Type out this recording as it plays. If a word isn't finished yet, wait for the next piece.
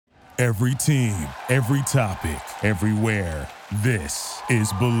Every team, every topic, everywhere. This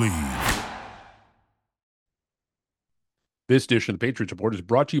is Believe. This edition of the Patriots Report is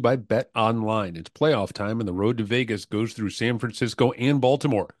brought to you by Bet Online. It's playoff time, and the road to Vegas goes through San Francisco and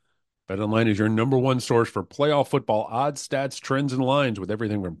Baltimore. Bet Online is your number one source for playoff football odds, stats, trends, and lines with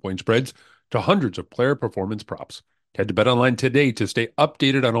everything from point spreads to hundreds of player performance props. Head to Bet Online today to stay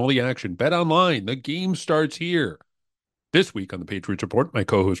updated on all the action. Bet Online, the game starts here. This week on the Patriots Report, my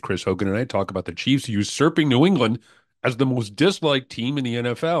co-host Chris Hogan and I talk about the Chiefs usurping New England as the most disliked team in the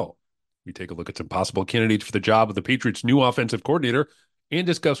NFL. We take a look at some possible candidates for the job of the Patriots' new offensive coordinator and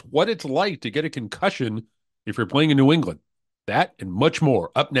discuss what it's like to get a concussion if you're playing in New England. That and much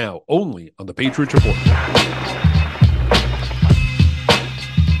more up now only on the Patriots Report.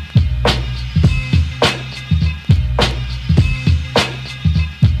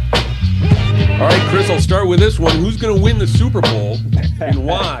 All right, Chris, I'll start with this one. Who's going to win the Super Bowl and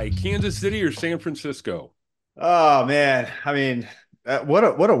why? Kansas City or San Francisco? Oh man, I mean, what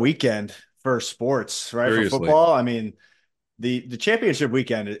a weekend for sports, right? For Seriously. football. I mean, the championship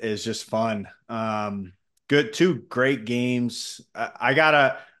weekend is just fun. Good, two great games.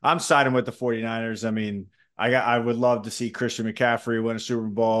 I'm siding with the 49ers. I mean, I would love to see Christian McCaffrey win a Super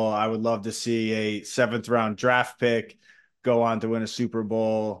Bowl. I would love to see a seventh round draft pick go on to win a Super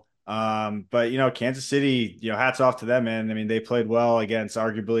Bowl. But Kansas City, hats off to them, man. I mean, they played well against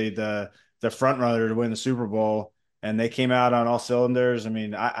arguably the front runner to win the Super Bowl, and they came out on all cylinders. I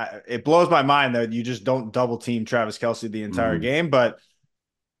mean, it blows my mind that you just don't double team Travis Kelce the entire game, but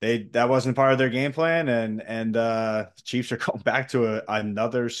that wasn't part of their game plan, and the Chiefs are going back to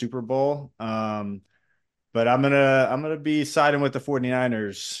another Super Bowl. But I'm gonna be siding with the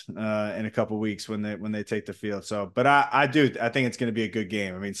 49ers in a couple weeks when they take the field. So, but I think it's gonna be a good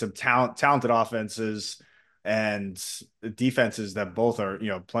game. I mean, some talented offenses and defenses that both are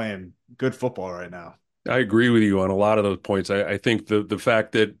playing good football right now. I agree with you on a lot of those points. I think the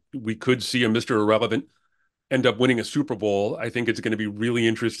fact that we could see a Mr. Irrelevant end up winning a Super Bowl, I think it's going to be really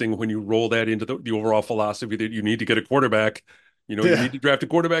interesting when you roll that into the overall philosophy that you need to get a quarterback. You Yeah, need to draft a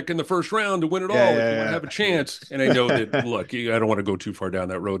quarterback in the first round to win it yeah, all if you want to yeah, have a chance. And I know that, look, I don't want to go too far down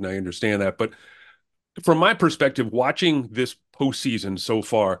that road, and I understand that. But from my perspective, watching this postseason so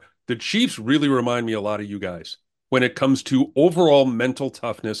far, the Chiefs really remind me a lot of you guys when it comes to overall mental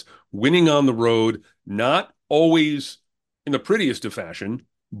toughness, winning on the road, not always in the prettiest of fashion,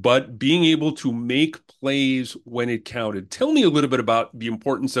 but being able to make plays when it counted. Tell me a little bit about the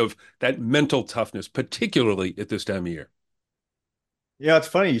importance of that mental toughness, particularly at this time of year. yeah. It's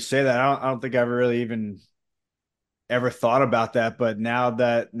funny you say that. I don't think I've really even ever thought about that, but now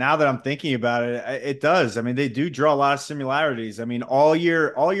that I'm thinking about it, it does. I mean, they do draw a lot of similarities. I mean, all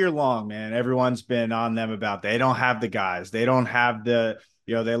year long, man, everyone's been on them about they don't have the guys, they don't have they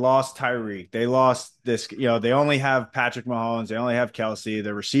lost Tyreek, they lost this, they only have Patrick Mahomes, they only have Kelsey,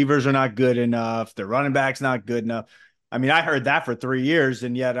 the receivers are not good enough, the running back's not good enough. I mean, I heard that for 3 years,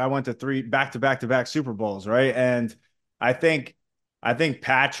 and yet I went to three back-to-back Super Bowls, right? And I think I think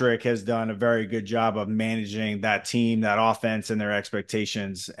Patrick has done a very good job of managing that team, that offense, and their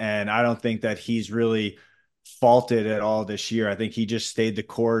expectations. And I don't think that he's really faulted at all this year. I think he just stayed the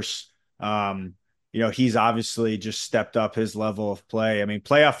course. He's obviously just stepped up his level of play. I mean,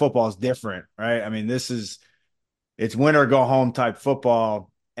 playoff football is different, right? I mean, it's win or go home type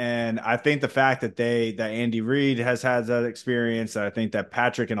football. And I think the fact that Andy Reid has had that experience, that I think that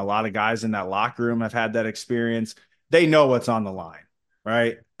Patrick and a lot of guys in that locker room have had that experience, they know what's on the line,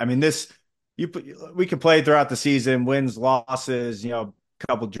 right? I mean, we can play throughout the season, wins, losses, a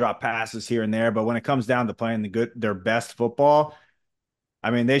couple drop passes here and there, but when it comes down to playing their best football, I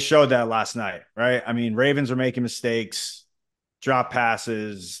mean, they showed that last night, right? I mean, Ravens are making mistakes, drop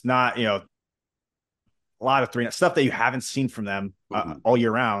passes, not a lot of three stuff that you haven't seen from them Mhm. all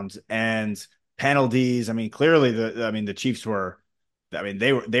year round, and penalties. I mean, clearly the Chiefs were. I mean,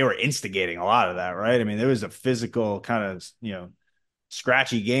 they were instigating a lot of that, right? I mean, there was a physical kind of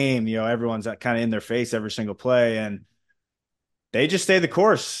scratchy game. Everyone's kind of in their face every single play, and they just stayed the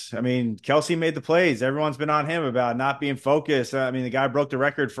course. I mean, Kelsey made the plays. Everyone's been on him about not being focused. I mean, the guy broke the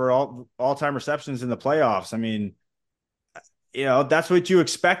record for all time receptions in the playoffs. I mean, that's what you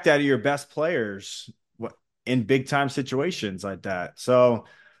expect out of your best players in big time situations like that. So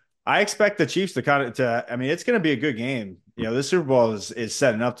I expect the Chiefs to I mean, it's going to be a good game. This Super Bowl is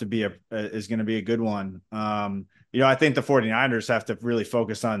setting up to be is going to be a good one. I think the 49ers have to really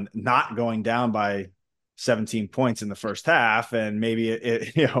focus on not going down by 17 points in the first half. And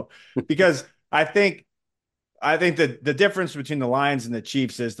maybe because I think that the difference between the Lions and the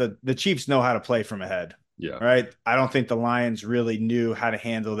Chiefs is that the Chiefs know how to play from ahead. Yeah. right? I don't think the Lions really knew how to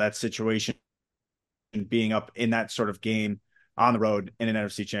handle that situation being up in that sort of game on the road in an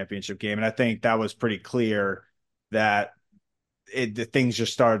NFC championship game. And I think that was pretty clear that the things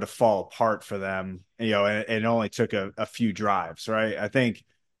just started to fall apart for them, and it only took a few drives, right? I think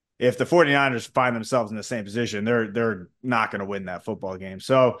if the 49ers find themselves in the same position, they're not going to win that football game.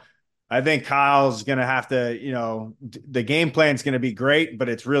 So I think Kyle's going to have to, the game plan is going to be great, but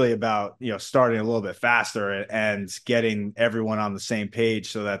it's really about, starting a little bit faster and getting everyone on the same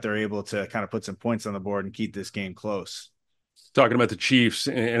page so that they're able to kind of put some points on the board and keep this game close. Talking about the Chiefs,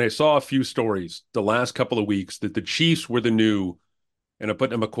 and I saw a few stories the last couple of weeks that the Chiefs were the new, and I'm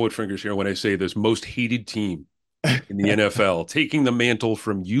putting in my quote fingers here when I say this, most hated team in the NFL, taking the mantle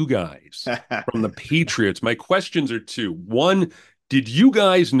from you guys, from the Patriots. My questions are two. One, did you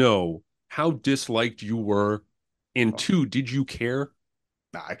guys know how disliked you were? And two, did you care?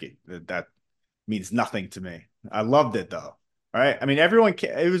 Nah, that means nothing to me. I loved it though. Right? I mean, everyone.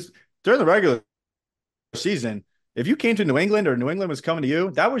 It was during the regular season. If you came to New England or New England was coming to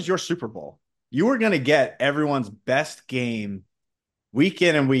you, that was your Super Bowl. You were going to get everyone's best game week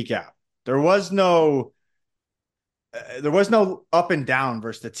in and week out. There was no up and down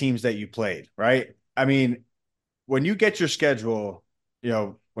versus the teams that you played, right? I mean, when you get your schedule,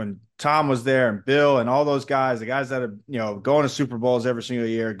 when Tom was there and Bill and all those guys, the guys that are, going to Super Bowls every single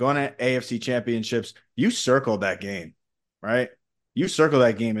year, going to AFC championships, you circled that game, right? You circled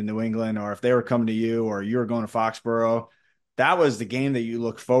that game in New England, or if they were coming to you or you were going to Foxborough, that was the game that you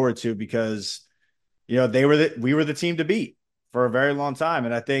look forward to because, we were the team to beat for a very long time.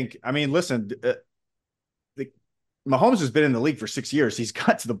 And I mean, listen, Mahomes has been in the league for 6 years. He's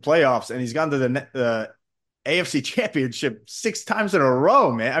got to the playoffs and he's gone to the AFC championship 6 times in a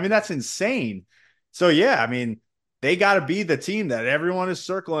row, man. I mean, that's insane. So, yeah, I mean, they got to be the team that everyone is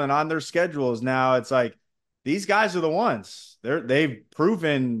circling on their schedules now. It's like these guys are the ones. They've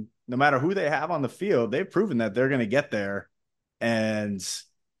proven no matter who they have on the field, they've proven that they're going to get there. And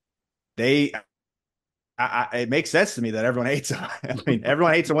it makes sense to me that everyone hates them. I mean,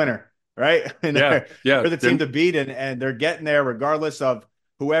 everyone hates a winner, right? And Yeah, yeah. they're the team to beat, and they're getting there regardless of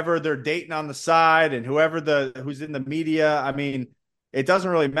whoever they're dating on the side and who's in the media. I mean, it doesn't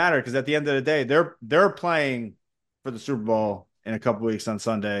really matter because at the end of the day, they're playing for the Super Bowl in a couple weeks on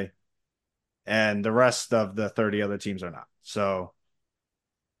Sunday, and the rest of the 30 other teams are not. So,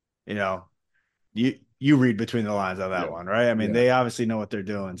 you know, you read between the lines on that Yeah. one, right? I mean, Yeah. they obviously know what they're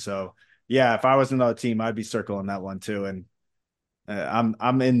doing. So, yeah, if I was another team, I'd be circling that one too. And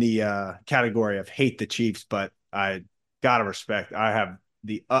I'm in the category of hate the Chiefs, but I gotta respect. I have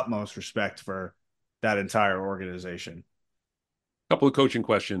the utmost respect for that entire organization. Couple of coaching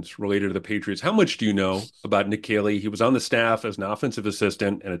questions related to the Patriots. How much do you know about Nick Caley? He was on the staff as an offensive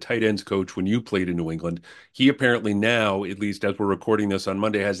assistant and a tight ends coach when you played in New England. He apparently now, at least as we're recording this on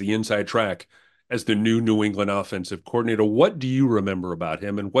Monday, has the inside track as the new New England offensive coordinator. What do you remember about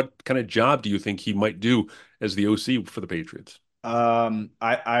him, and what kind of job do you think he might do as the OC for the Patriots?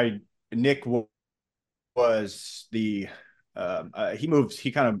 Nick was the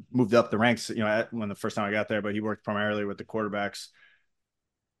he kind of moved up the ranks, when the first time I got there, but he worked primarily with the quarterbacks.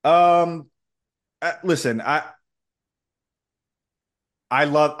 Um, Listen, I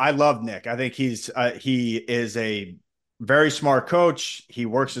love Nick. I think he is a very smart coach.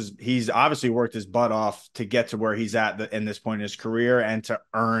 He's obviously worked his butt off to get to where he's at in this point in his career and to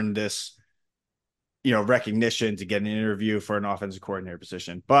earn this, recognition to get an interview for an offensive coordinator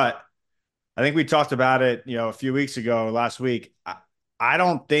position. But I think we talked about it, a few weeks ago, last week. I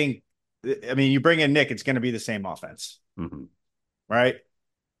don't think, I mean, you bring in Nick, it's going to be the same offense, Mm-hmm. right?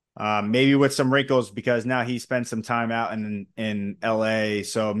 Maybe with some wrinkles because now he spent some time out in LA,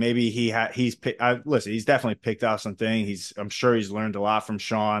 so maybe listen, he's definitely picked out something. I'm sure he's learned a lot from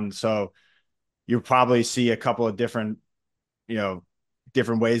Sean. So you'll probably see a couple of you know,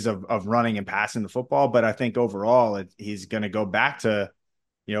 different ways of running and passing the football. But I think overall, he's going to go back to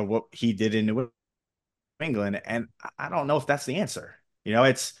what he did in New England, and I don't know if that's the answer.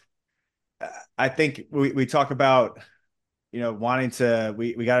 It's I think we talk about wanting to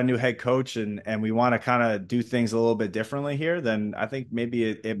we got a new head coach and we want to kind of do things a little bit differently here, then I think maybe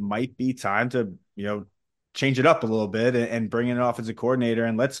it might be time to, change it up a little bit and bring in an offensive coordinator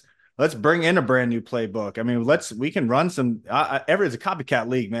and let's bring in a brand new playbook. I mean, we can run some it's a copycat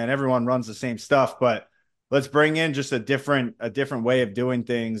league, man. Everyone runs the same stuff, but let's bring in just a different way of doing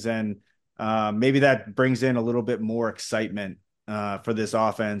things. And maybe that brings in a little bit more excitement for this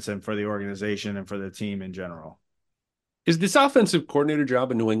offense and for the organization and for the team in general. Is this offensive coordinator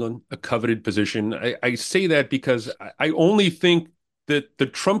job in New England a coveted position? I say that because I only think that the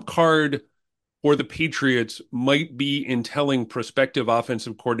trump card for the Patriots might be in telling prospective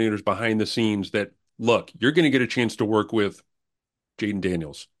offensive coordinators behind the scenes that, look, you're going to get a chance to work with Jaden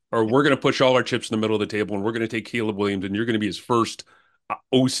Daniels, or we're going to push all our chips in the middle of the table and we're going to take Caleb Williams and you're going to be his first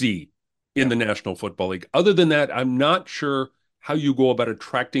OC in the National Football League. Other than that, I'm not sure how you go about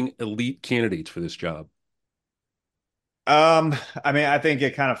attracting elite candidates for this job. I mean, I think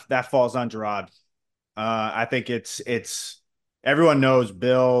it kind of that falls on Jerod. I think it's everyone knows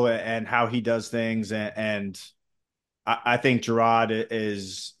Bill and how he does things, and I think Jerod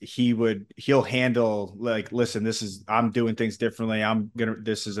he'll handle like, listen, I'm doing things differently.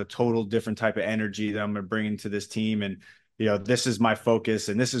 This is a total different type of energy that I'm gonna bring into this team, and this is my focus,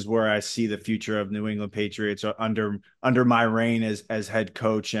 and this is where I see the future of New England Patriots under my reign as head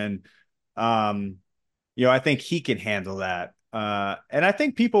coach, and um, I think he can handle that. And I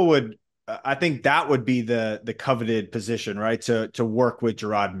think I think that would be the coveted position, right? To work with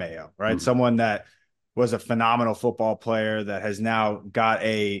Jerod Mayo, right? Mm-hmm. Someone that was a phenomenal football player that has now got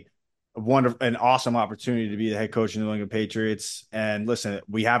an awesome opportunity to be the head coach of the New England Patriots. And listen,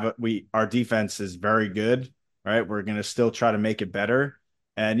 our defense is very good, right? We're going to still try to make it better.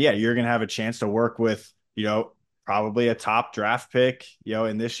 And yeah, you're going to have a chance to work with, probably a top draft pick,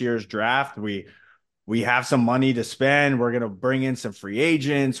 in this year's draft. We have some money to spend. We're going to bring in some free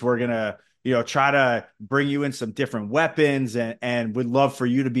agents. We're going to, try to bring you in some different weapons, and we'd love for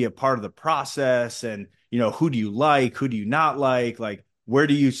you to be a part of the process. And, who do you like? Who do you not like? Like, what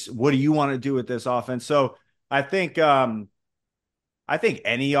do you want to do with this offense? So I think any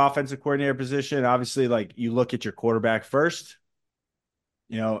offensive coordinator position, obviously, like, you look at your quarterback first,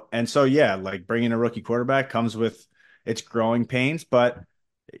 and so, yeah, like, bringing a rookie quarterback comes with its growing pains, but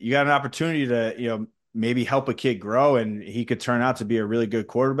you got an opportunity to, maybe help a kid grow, and he could turn out to be a really good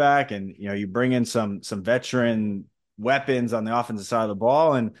quarterback. And, you bring in some veteran weapons on the offensive side of the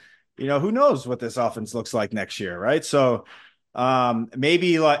ball, and, who knows what this offense looks like next year. Right. So,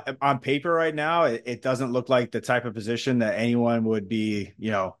 maybe like on paper right now, it doesn't look like the type of position that anyone would be,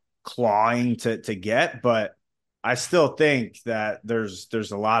 clawing to get, but I still think that there's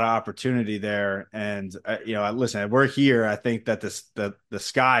a lot of opportunity there. And listen, we're here. I think that the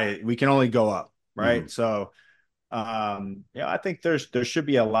sky, we can only go up, right? Mm-hmm. So I think there should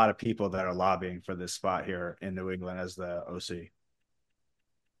be a lot of people that are lobbying for this spot here in New England as the OC.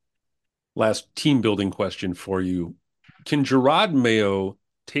 Last team building question for you. Can Jerod Mayo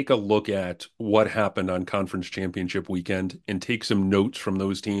take a look at what happened on conference championship weekend and take some notes from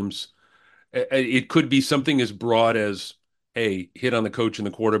those teams? It could be something as broad as, hey, hit on the coach and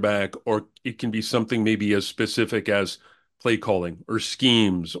the quarterback, or it can be something maybe as specific as play calling or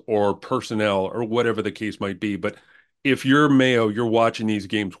schemes or personnel or whatever the case might be. But if you're Mayo, you're watching these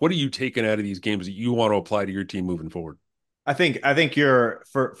games, what are you taking out of these games that you want to apply to your team moving forward? I think you're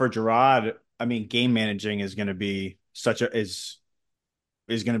for Jerod. I mean, game managing is going to be is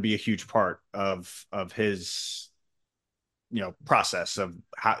going to be a huge part of his process of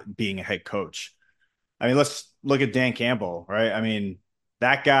being a head coach. I mean, let's look at Dan Campbell, right? I mean,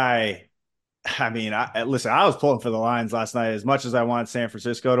 that guy. I mean, listen, I was pulling for the Lions last night as much as I wanted San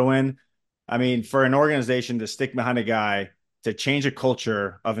Francisco to win. I mean, for an organization to stick behind a guy to change a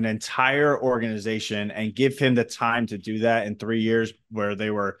culture of an entire organization and give him the time to do that in 3 years, where they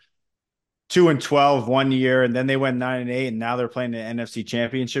were 2-12 one year, and then they went 9-8, and now they're playing the NFC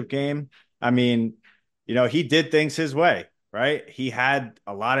Championship game. I mean, he did things his way, right? He had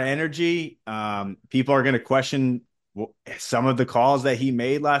a lot of energy. People are going to question some of the calls that he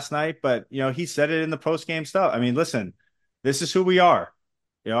made last night, but he said it in the post game stuff. I mean, listen, this is who we are.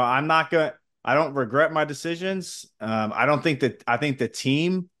 I don't regret my decisions. I think the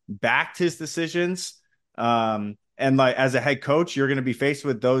team backed his decisions. And like, as a head coach, you're going to be faced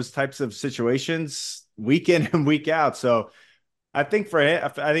with those types of situations week in and week out. So I think for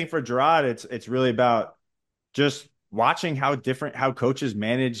Jerod, it's really about just watching how coaches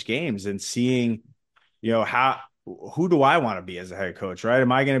manage games and seeing, who do I want to be as a head coach, right?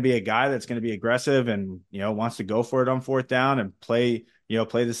 Am I going to be a guy that's going to be aggressive and, wants to go for it on fourth down and play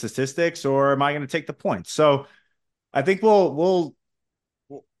the statistics, or am I going to take the points? So I think we'll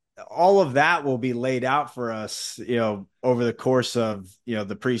all of that will be laid out for us, over the course of,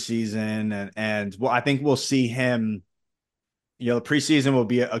 the preseason, and well, I think we'll see him, the preseason will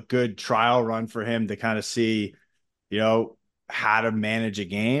be a good trial run for him to kind of see, how to manage a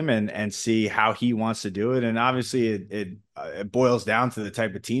game and see how he wants to do it. And obviously it boils down to the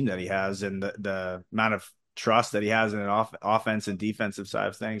type of team that he has and the amount of trust that he has in an offense and defensive side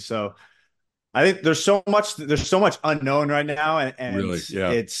of things. So I think there's so much unknown right now. And Really?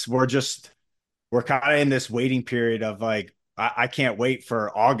 Yeah. we're kind of in this waiting period of like, I can't wait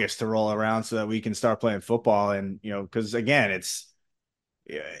for August to roll around so that we can start playing football. And, because again, it's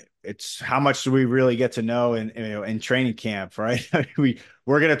how much do we really get to know in training camp, right?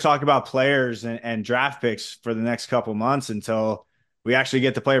 We're going to talk about players and draft picks for the next couple months until we actually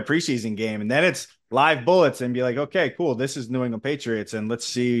get to play a preseason game, and then it's live bullets and be like, okay, cool, this is New England Patriots, and let's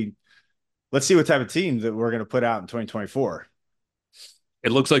see what type of team that we're going to put out in 2024.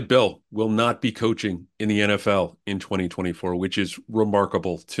 It looks like Bill will not be coaching in the NFL in 2024, which is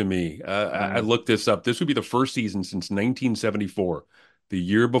remarkable to me. I looked this up. This would be the first season since 1974, the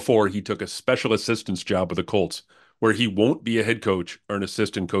year before he took a special assistance job with the Colts, where he won't be a head coach or an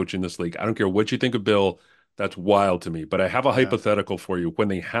assistant coach in this league. I don't care what you think of Bill. That's wild to me. But I have a Yeah. hypothetical for you. When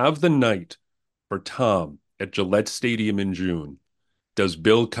they have the night for Tom at Gillette Stadium in June, does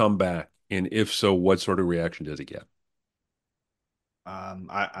Bill come back? And if so, what sort of reaction does he get?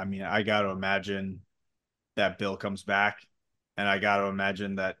 I mean, I got to imagine that Bill comes back, and I got to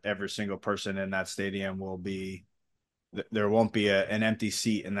imagine that every single person in that stadium will be there won't be an empty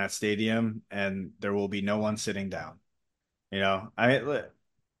seat in that stadium, and there will be no one sitting down. I mean,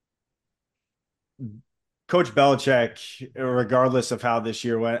 Coach Belichick, regardless of how this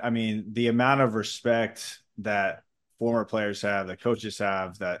year went, I mean, the amount of respect that former players have, that coaches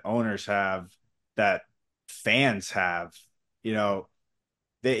have, that owners have, that fans have, you know,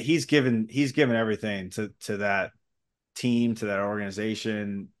 he's given everything to that team, to that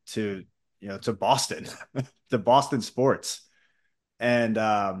organization, to Boston, to Boston sports. And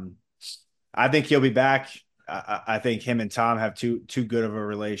I think he'll be back. I think him and Tom have too good of a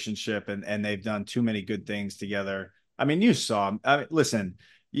relationship, and they've done too many good things together. I mean, you saw him. I mean, listen,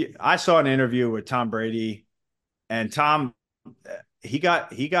 I saw an interview with Tom Brady, and Tom he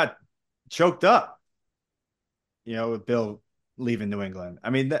got choked up, with Bill leaving New England. I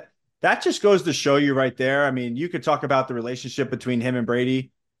mean, that just goes to show you right there. I mean, you could talk about the relationship between him and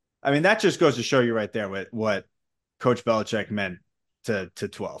Brady. I mean, that just goes to show you right there what Coach Belichick meant to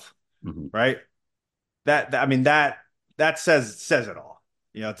 12, Mhm. right? I mean, that says it all.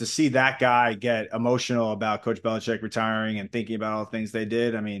 To see that guy get emotional about Coach Belichick retiring and thinking about all the things they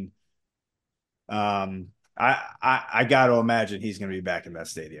did. I mean, I got to imagine he's going to be back in that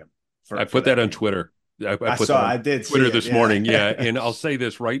stadium I for put that that on game. Twitter. I put that on I did see Twitter it. this Yeah. morning. Yeah. And I'll say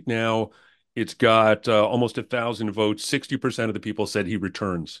this right now. It's got almost 1,000 votes. 60% of the people said he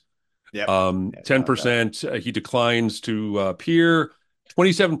returns. Yep. Yeah, no, that, 10% he declines to appear.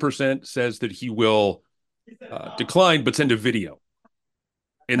 27% says that he will decline but send a video.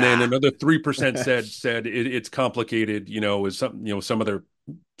 And then nah. another 3% said it's complicated, is something,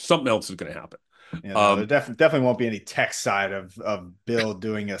 something else is going to happen. No, there Um, definitely won't be any tech side of Bill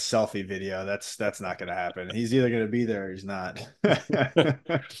doing a selfie video. That's not going to happen. He's either going to be there or he's not.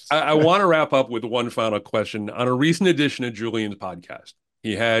 I want to wrap up with one final question. On a recent edition of Julian's podcast,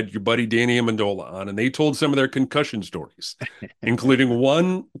 he had your buddy Danny Amendola on, and they told some of their concussion stories, including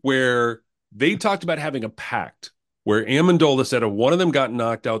one where they talked about having a pact where Amendola said if one of them got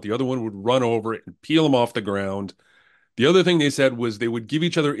knocked out, the other one would run over it and peel him off the ground. The other thing they said was they would give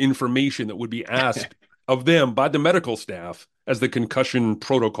each other information that would be asked of them by the medical staff as the concussion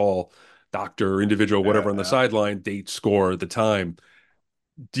protocol doctor, individual, whatever on the Yeah. sideline, date, score, the time.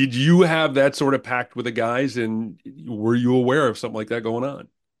 Did you have that sort of pact with the guys, and were you aware of something like that going on?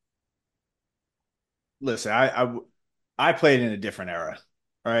 Listen, I played in a different era,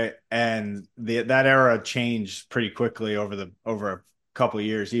 right? And that era changed pretty quickly over a couple of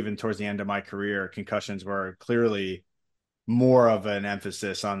years. Even towards the end of my career, concussions were clearly more of an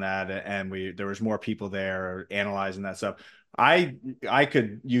emphasis on that, and there was more people there analyzing that stuff. I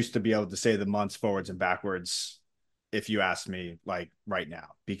could used to be able to say the months forwards and backwards if you asked me like right now,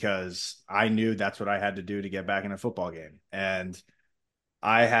 because I knew that's what I had to do to get back in a football game. And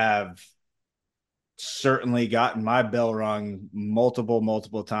I have certainly gotten my bell rung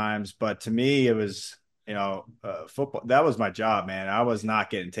multiple times, but to me it was, football, that was my job, man. I was not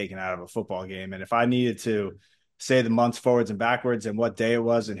getting taken out of a football game, and if I needed to say the months forwards and backwards and what day it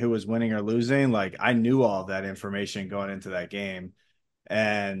was and who was winning or losing, like I knew all of that information going into that game.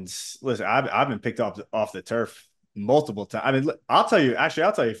 And listen, I've been picked off the turf multiple times. I mean, I'll tell you a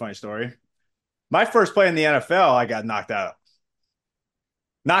funny story. My first play in the NFL, I got knocked out,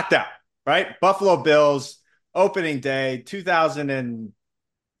 right? Buffalo Bills, opening day,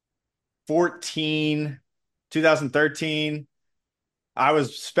 2014, 2013. I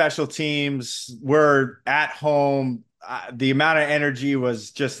was special teams. We're at home. The amount of energy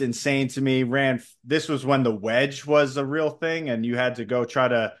was just insane to me. This was when the wedge was a real thing, and you had to go try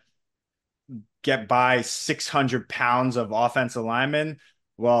to get by 600 pounds of offensive linemen.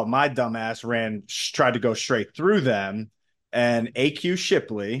 Well, my dumbass tried to go straight through them and AQ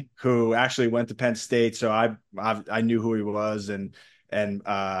Shipley, who actually went to Penn State, so I knew who he was, and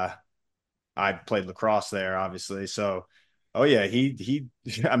I played lacrosse there, obviously. So, oh yeah, he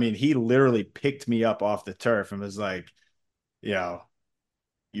I mean, he literally picked me up off the turf and was like, you know,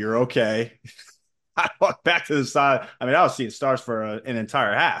 you're okay. I walked back to the side. I mean, I was seeing stars for an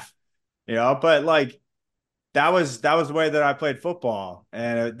entire half, but like that was the way that I played football,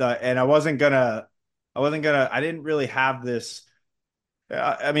 and I didn't really have this.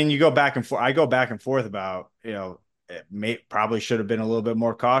 I mean, you go back and forth. I go back and forth about, probably should have been a little bit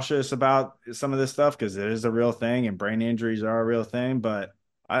more cautious about some of this stuff because it is a real thing and brain injuries are a real thing. But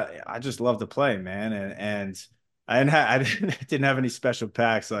I just love to play, man, and I didn't have any special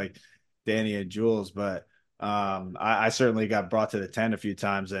packs like Danny and Jules, but I certainly got brought to the tent a few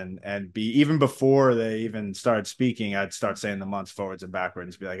times, and be even before they even started speaking, I'd start saying the months forwards and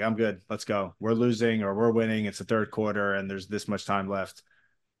backwards, be like, I'm good, let's go. We're losing or we're winning. It's the third quarter, and there's this much time left.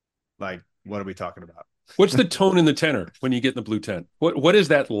 Like, what are we talking about? What's the tone in the tenor when you get in the blue tent? What is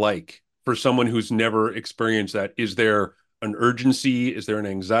that like for someone who's never experienced that? Is there an urgency? Is there an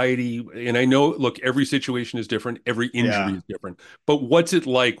anxiety? And I know, look, every situation is different, every injury Yeah, is different. But what's it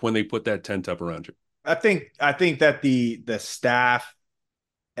like when they put that tent up around you? I think that the staff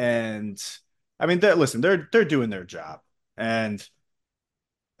and I mean, listen, they're doing their job, and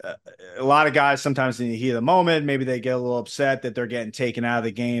uh, a lot of guys sometimes in the heat of the moment, maybe they get a little upset that they're getting taken out of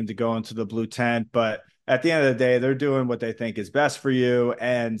the game to go into the blue tent. But at the end of the day, they're doing what they think is best for you.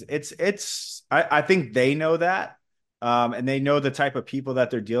 And I think they know that. And they know the type of people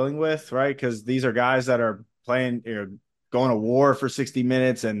that they're dealing with, right? Because these are guys that are playing, going to war for 60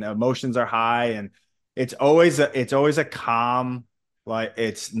 minutes and emotions are high. And it's always a calm, like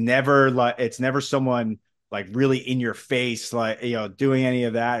it's never someone like really in your face, like, doing any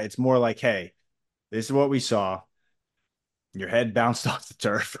of that. It's more like, hey, this is what we saw. Your head bounced off the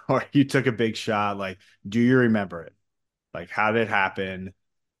turf, or you took a big shot. Like, do you remember it? Like, how did it happen?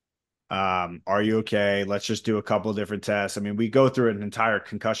 Are you okay? Let's just do a couple of different tests. I mean, we go through an entire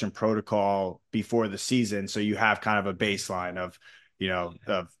concussion protocol before the season, so you have kind of a baseline of,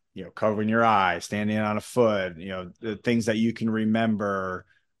 covering your eye, standing on a foot, the things that you can remember.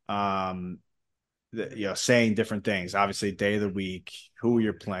 Um, saying different things. Obviously, day of the week, who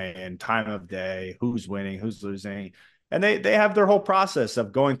you're playing, time of day, who's winning, who's losing, and they have their whole process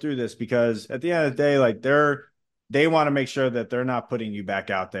of going through this because at the end of the day, like they want to make sure that they're not putting you back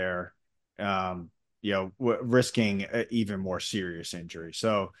out there, risking even more serious injury.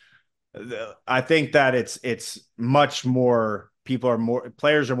 So I think that it's much more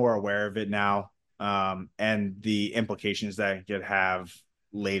players are more aware of it now, and the implications that it could have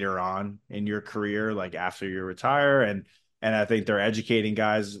later on in your career, like after you retire, and I think they're educating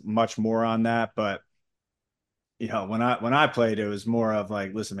guys much more on that. But when I played, it was more of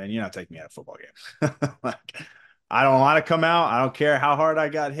like, listen, man, you're not taking me out of a football game. Like, I don't want to come out. I don't care how hard I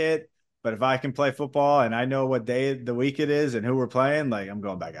got hit, but if I can play football and I know what day of the week it is and who we're playing, like, I'm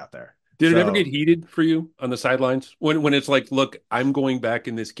going back out there. Did it ever get So heated for you on the sidelines when it's like, look, I'm going back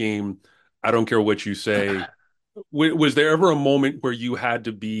in this game. I don't care what you say. Was there ever a moment where you had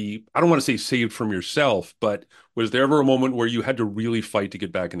to be, I don't want to say saved from yourself, but was there ever a moment where you had to really fight to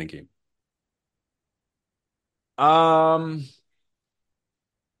get back in the game? Um,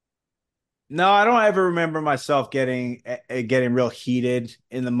 no, I don't ever remember myself getting real heated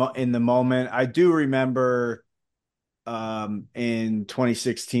in the moment. I do remember in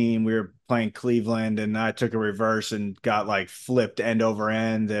 2016 we were playing Cleveland and I took a reverse and got like flipped end over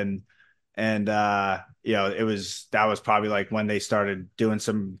end, and that was probably like when they started doing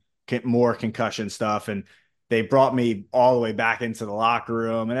some more concussion stuff, and they brought me all the way back into the locker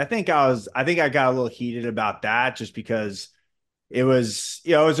room, and I think I got a little heated about that just because it was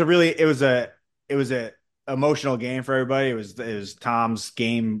a emotional game for everybody. It was Tom's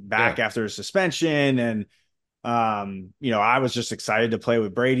game Yeah. back after his suspension, and I was just excited to play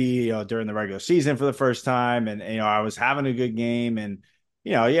with Brady, during the regular season for the first time, and I was having a good game, and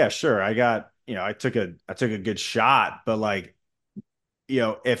yeah, sure, I took a good shot, but like,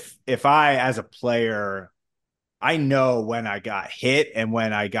 if I as a player, I know when I got hit and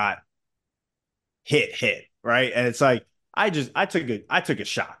when I got hit, right? And it's like I took a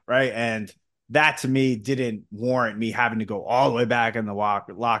shot, right? And that to me didn't warrant me having to go all the way back in the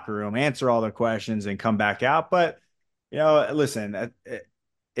locker room, answer all their questions, and come back out. But listen,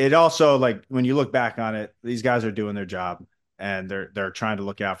 it also, like, when you look back on it, these guys are doing their job and they're trying to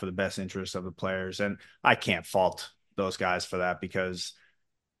look out for the best interests of the players, and I can't fault those guys for that because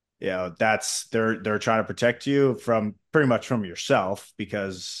that's they're trying to protect you from pretty much from yourself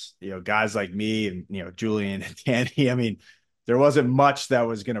because guys like me and Julian and Danny, I mean, there wasn't much that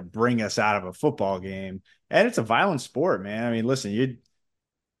was going to bring us out of a football game. And it's a violent sport, man. I mean, listen, you're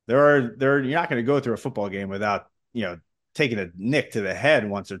not going to go through a football game without, taking a nick to the head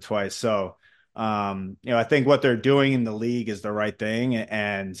once or twice. So, I think what they're doing in the league is the right thing,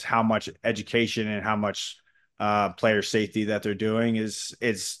 and how much education and how much player safety that they're doing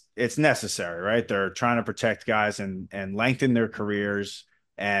it's necessary, right? They're trying to protect guys and lengthen their careers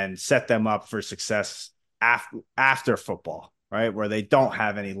and set them up for success after football, right? Where they don't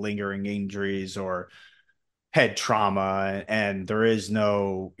have any lingering injuries or head trauma, and there is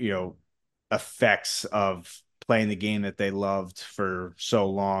no, effects of playing the game that they loved for so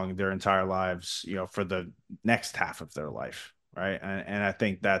long, their entire lives, for the next half of their life, right? And I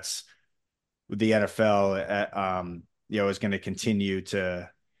think that's the NFL, is going to continue to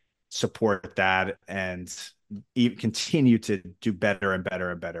support that and continue to do better and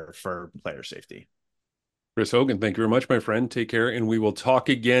better and better for player safety. Chris Hogan, thank you very much, my friend. Take care, and we will talk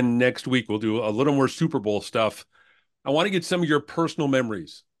again next week. We'll do a little more Super Bowl stuff. I want to get some of your personal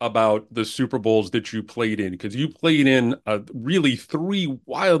memories about the Super Bowls that you played in, because you played in really 3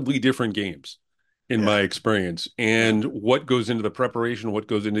 wildly different games in my experience, and what goes into the preparation, what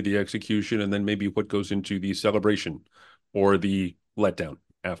goes into the execution, and then maybe what goes into the celebration or the letdown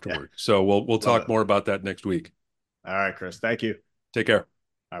afterward. Yeah. So we'll talk more about that next week. All right, Chris. Thank you. Take care.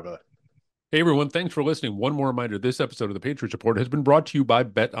 All right, brother. Hey, everyone. Thanks for listening. One more reminder, this episode of the Patriots Report has been brought to you by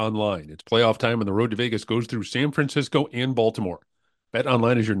Bet Online. It's playoff time, and the road to Vegas goes through San Francisco and Baltimore. Bet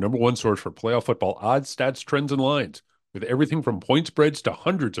Online is your #1 source for playoff football odds, stats, trends, and lines, with everything from point spreads to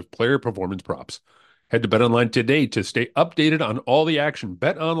hundreds of player performance props. Head to Bet Online today to stay updated on all the action.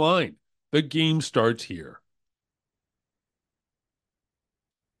 Bet Online. The game starts here.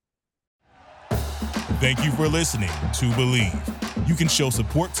 Thank you for listening to Believe. You can show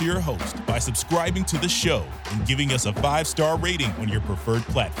support to your host by subscribing to the show and giving us a 5-star rating on your preferred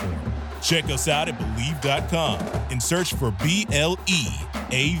platform. Check us out at Believe.com and search for BLEAV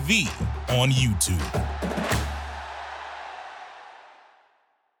on YouTube.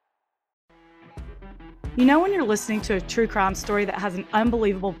 You know when you're listening to a true crime story that has an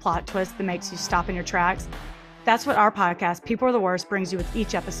unbelievable plot twist that makes you stop in your tracks? That's what our podcast, People Are the Worst, brings you with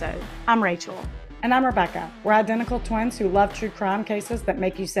each episode. I'm Rachel. And I'm Rebecca. We're identical twins who love true crime cases that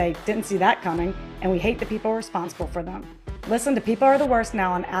make you say, didn't see that coming, and we hate the people responsible for them. Listen to People Are the Worst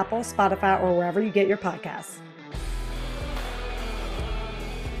now on Apple, Spotify, or wherever you get your podcasts.